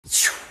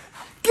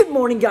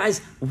morning,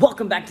 guys.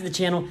 Welcome back to the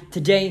channel.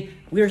 Today,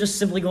 we are just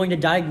simply going to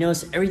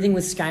diagnose everything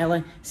with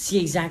Skyline, see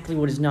exactly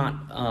what is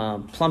not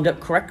plumbed up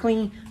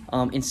correctly,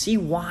 and see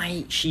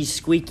why she's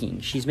squeaking.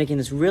 She's making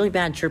this really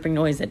bad chirping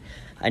noise that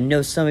I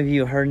know some of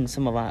you heard in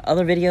some of our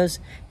other videos,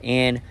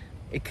 and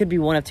it could be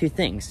one of two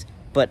things.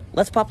 But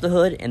let's pop the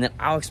hood, and then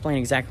I'll explain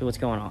exactly what's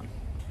going on.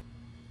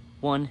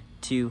 1,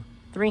 2,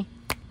 3.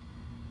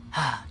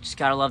 Just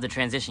gotta love the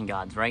transition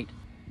gods, right?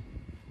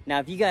 Now,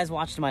 if you guys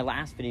watched my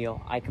last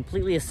video, I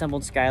completely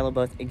assembled Skyline,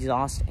 both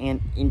exhaust and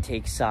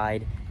intake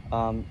side,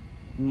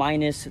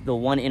 minus the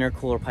one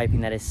intercooler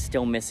piping that is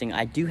still missing.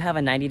 I do have a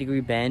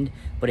 90-degree bend,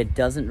 but it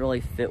doesn't really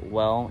fit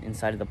well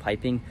inside of the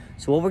piping.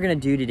 So what we're gonna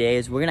do today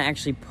is we're gonna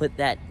actually put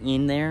that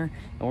in there,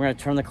 and we're gonna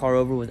turn the car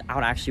over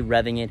without actually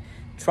revving it,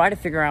 try to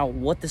figure out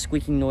what the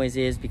squeaking noise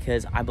is,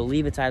 because I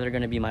believe it's either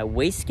gonna be my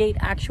wastegate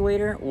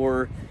actuator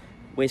or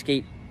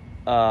wastegate,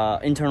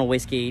 internal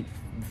wastegate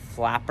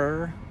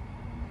flapper.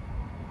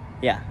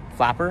 Yeah,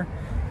 flapper,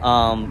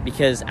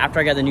 because after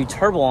I got the new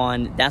turbo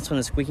on, that's when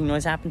the squeaking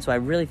noise happened. So I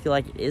really feel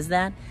like it is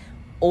that,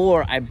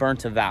 or I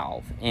burnt a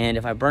valve. And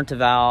if I burnt a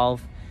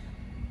valve,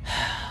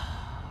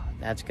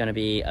 that's gonna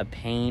be a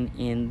pain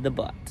in the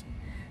butt.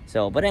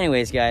 So, but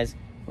anyways, guys,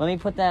 let me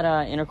put that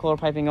intercooler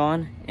piping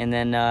on, and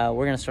then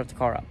we're gonna start the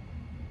car up.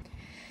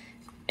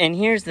 And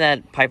here's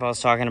that pipe I was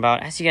talking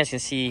about. As you guys can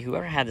see,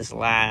 whoever had this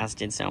last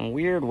did some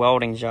weird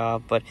welding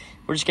job, but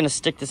we're just gonna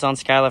stick this on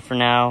Skyline for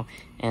now,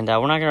 and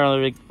we're not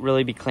gonna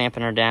really be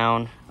clamping her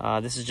down.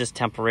 This is just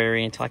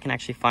temporary until I can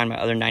actually find my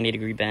other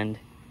 90-degree bend.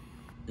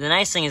 The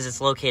nice thing is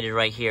it's located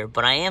right here,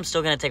 but I am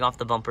still gonna take off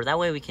the bumper. That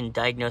way we can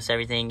diagnose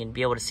everything and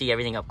be able to see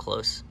everything up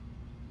close.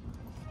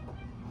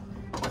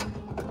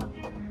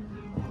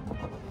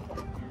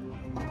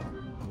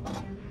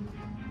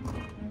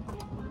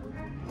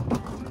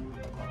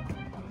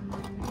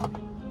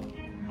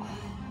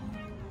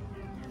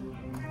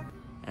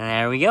 And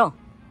there we go.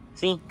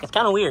 See, it's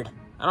kind of weird.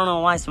 I don't know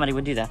why somebody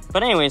would do that.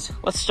 But anyways,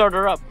 let's start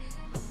her up.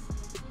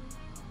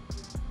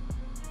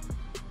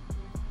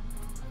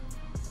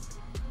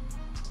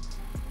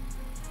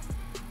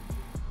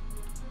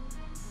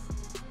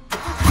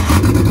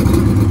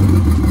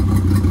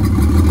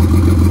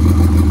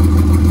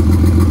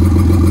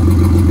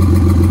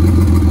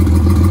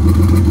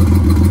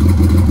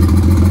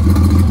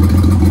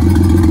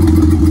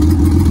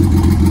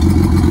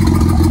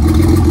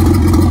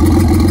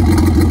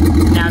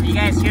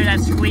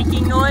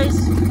 Squeaking noise,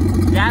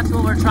 that's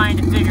what we're trying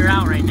to figure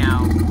out right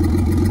now.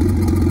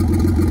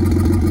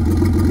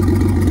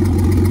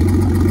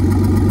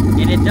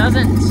 And it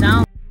doesn't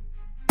sound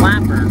like a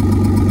flapper.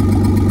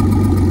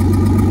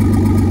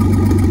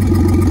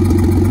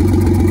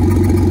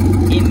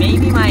 It may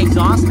be my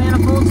exhaust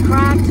manifold's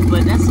cracked,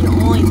 but that's the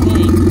only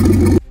thing.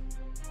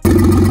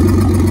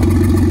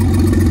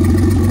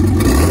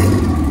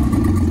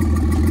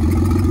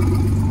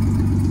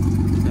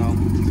 So,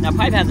 that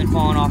pipe hasn't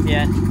fallen off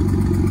yet.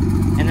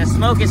 And the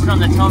smoke is from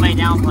the Tomei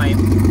downpipe,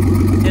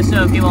 just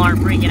so people aren't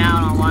freaking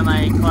out on why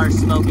my car's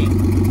smoking.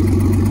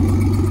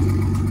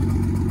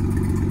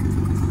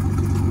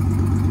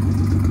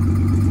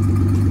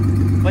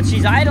 But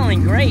she's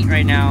idling great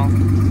right now.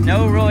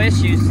 No real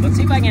issues. Let's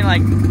see if I can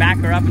like back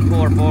her up and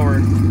pull her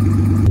forward.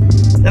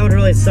 That would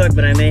really suck,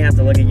 but I may have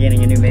to look at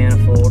getting a new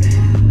manifold.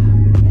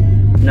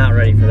 Not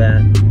ready for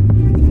that.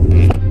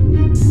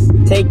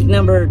 Take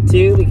number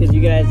 2, because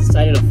you guys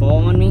decided to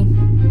fall on me.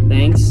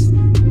 Thanks.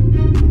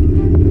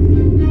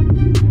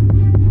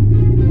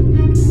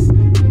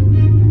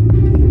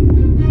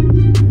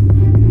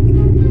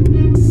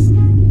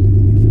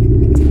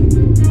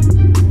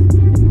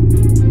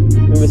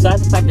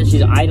 Besides the fact that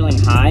she's idling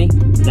high,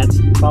 that's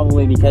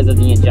probably because of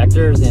the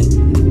injectors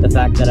and the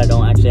fact that I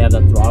don't actually have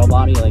the throttle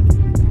body like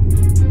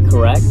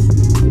correct.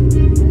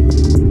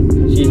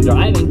 She's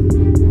driving.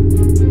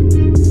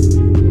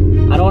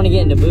 I don't want to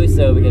get into boost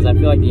though, because I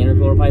feel like the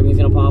intercooler piping is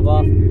going to pop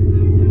off.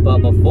 But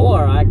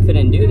before, I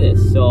couldn't do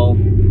this, so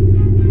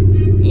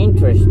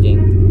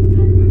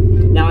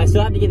interesting. Now I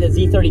still have to get the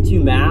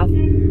Z32 MAF,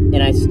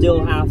 and I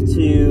still have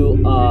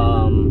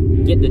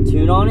to get the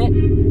tune on it,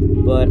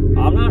 but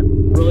I'm not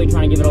really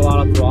trying to give it a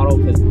lot of throttle,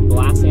 because the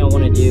last thing I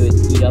want to do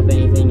is heat up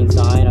anything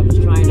inside. I'm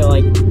just trying to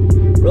like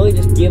really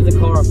just give the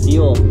car a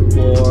feel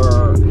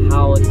for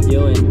how it's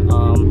doing.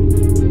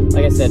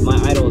 Like I said, my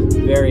idle is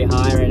very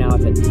high right now.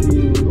 It's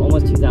at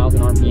almost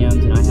 2,000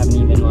 RPMs, and I haven't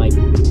even like,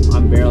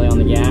 I'm barely on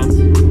the gas.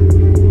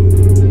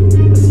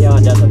 Let's see how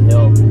it does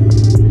uphill.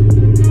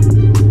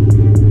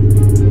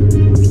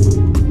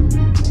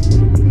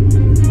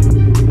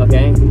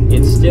 Okay,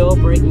 it's still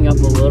breaking up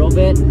a little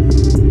bit.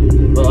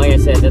 But like I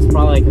said, that's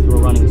probably because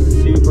we're running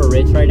super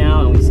rich right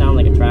now and we sound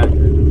like a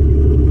tractor.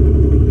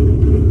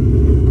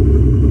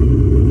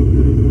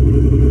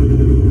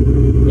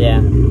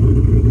 Yeah.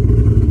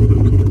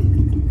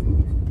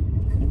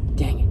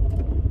 Dang it.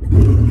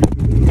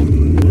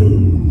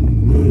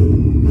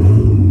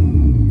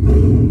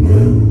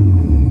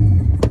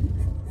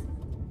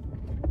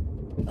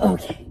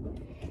 Okay.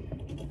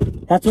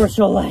 That's where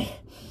she'll lay.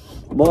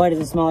 Boy, does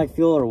it smell like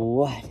fuel or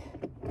what?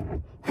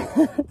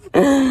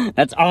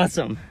 That's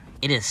awesome.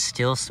 It is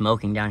still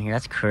smoking down here.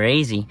 That's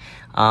crazy.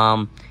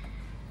 The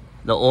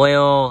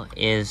oil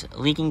is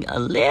leaking a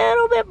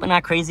little bit, but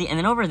not crazy. And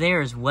then over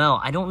there as well,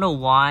 I don't know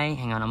why.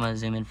 Hang on, I'm gonna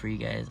zoom in for you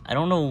guys. I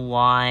don't know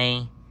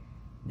why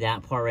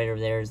that part right over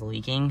there is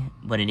leaking,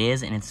 but it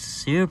is, and it's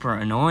super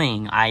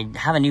annoying. I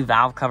have a new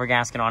valve cover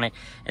gasket on it,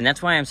 and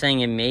that's why I'm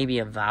saying it may be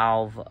a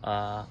valve,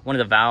 one of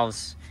the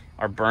valves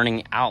are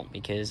burning out,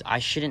 because I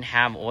shouldn't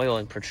have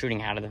oil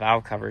protruding out of the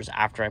valve covers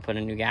after I put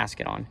a new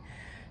gasket on.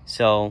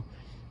 So,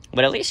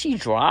 but at least she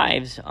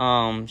drives.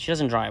 She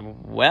doesn't drive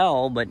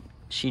well, but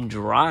she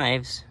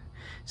drives.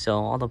 So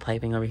all the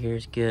piping over here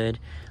is good.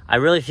 I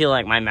really feel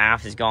like my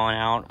MAF has gone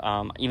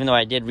out. Even though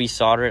I did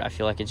resolder it, I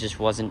feel like it just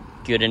wasn't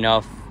good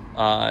enough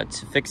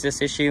to fix this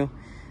issue.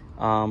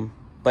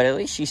 But at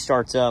least she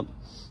starts up.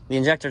 The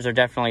injectors are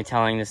definitely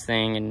telling this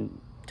thing and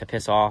to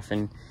piss off,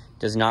 and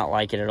does not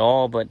like it at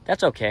all, but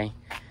that's okay.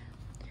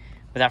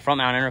 With that front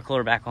mount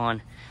intercooler back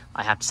on,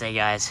 I have to say,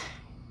 guys,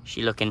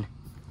 she looking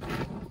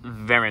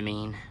very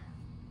mean.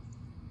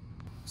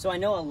 So I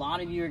know a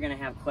lot of you are gonna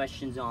have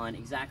questions on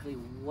exactly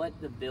what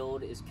the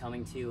build is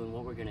coming to and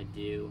what we're gonna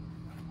do.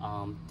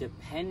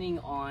 Depending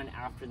on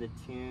after the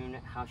tune,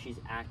 how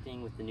she's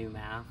acting with the new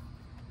MAF,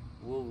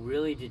 will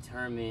really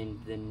determine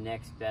the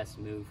next best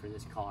move for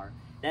this car.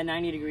 That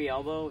 90-degree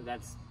elbow,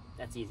 that's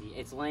easy.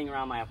 It's laying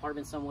around my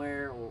apartment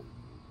somewhere,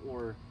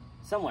 or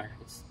somewhere.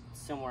 It's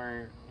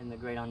somewhere in the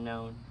great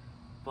unknown.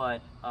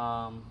 But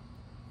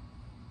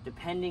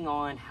depending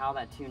on how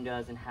that tune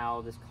does and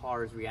how this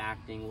car is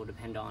reacting will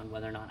depend on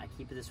whether or not I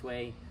keep it this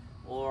way,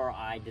 or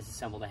I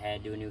disassemble the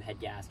head, do a new head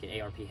gasket,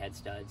 ARP head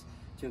studs,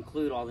 to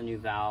include all the new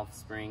valve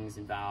springs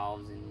and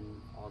valves and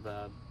all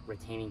the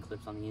retaining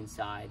clips on the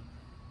inside.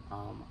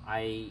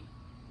 I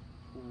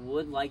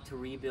would like to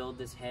rebuild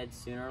this head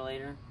sooner or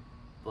later,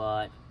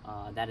 but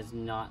that is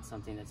not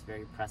something that's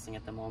very pressing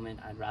at the moment.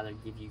 I'd rather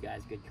give you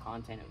guys good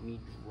content of me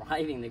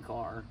driving the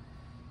car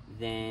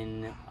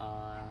than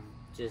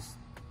just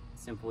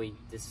simply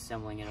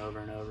disassembling it over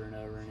and over and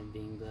over and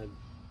being the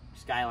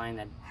Skyline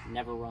that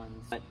never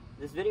runs. But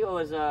this video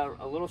is a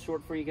little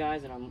short for you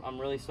guys, and I'm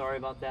really sorry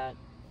about that.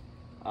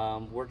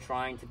 We're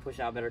trying to push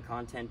out better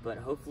content, but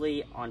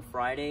hopefully on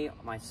Friday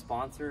my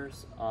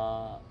sponsors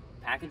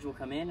package will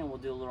come in and we'll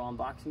do a little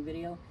unboxing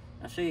video.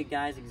 I'll show you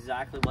guys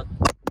exactly what...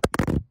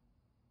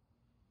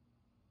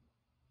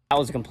 That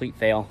was a complete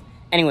fail.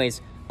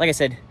 Anyways, like I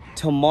said,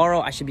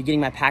 tomorrow I should be getting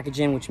my package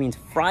in, which means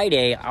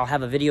Friday I'll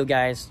have a video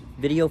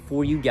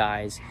for you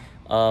guys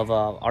of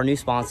our new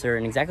sponsor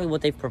and exactly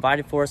what they've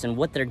provided for us and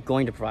what they're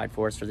going to provide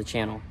for us for the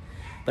channel.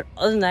 But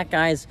other than that,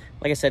 guys,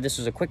 like I said, this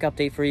was a quick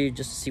update for you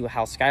just to see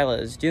how Skyline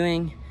is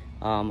doing.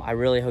 I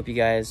really hope you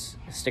guys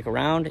stick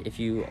around. If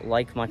you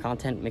like my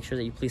content, make sure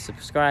that you please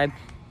subscribe.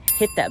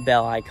 Hit that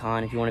bell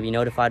icon if you want to be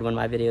notified when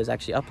my videos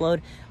actually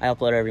upload. I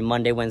upload every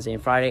Monday, Wednesday,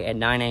 and Friday at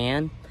 9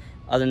 a.m.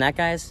 Other than that,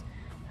 guys,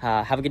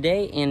 have a good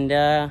day, and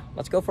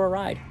let's go for a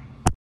ride.